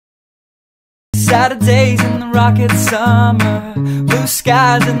Saturdays in the rocket summer, blue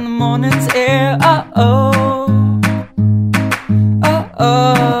skies in the morning's air. Oh-oh,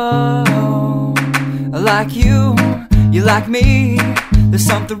 oh-oh. Like you like me. There's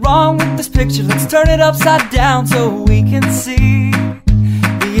something wrong with this picture. Let's turn it upside down so we can see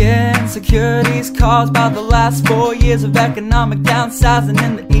the insecurities caused by the last 4 years of economic downsizing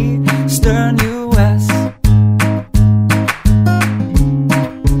in the eastern U.S.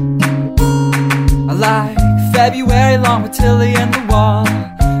 I like February long with Tilly and the wall,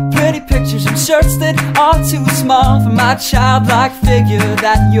 pretty pictures and shirts that are too small for my childlike figure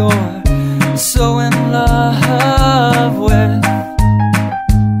that you're so in love with.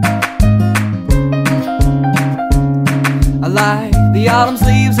 I like the autumn's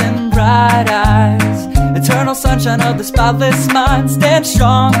leaves and bright eyes, eternal sunshine of the spotless mind. Stand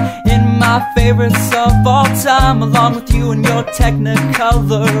strong in my favorites of all time, along with you and your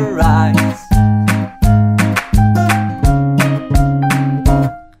technicolor eyes.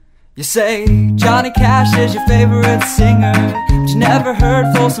 You say Johnny Cash is your favorite singer, but you never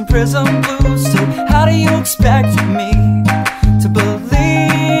heard Folsom Prison Blues. So how do you expect me to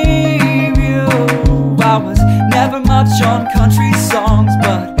believe you? I was never much on country songs,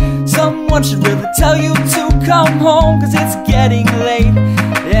 but someone should really tell you to come home, 'cause it's getting late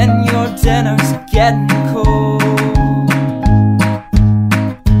and your dinner's getting cold.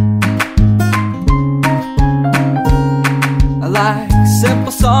 I like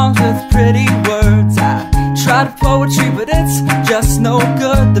simple songs with pretty words. I try to poetry, but it's just no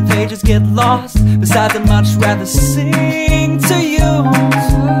good. The pages get lost. Besides, I'd much rather sing to you.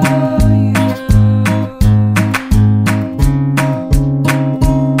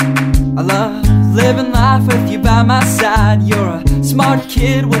 I love living life with you by my side. You're a smart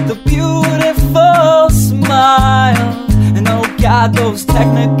kid with a beautiful smile, and oh God, those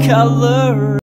technicolor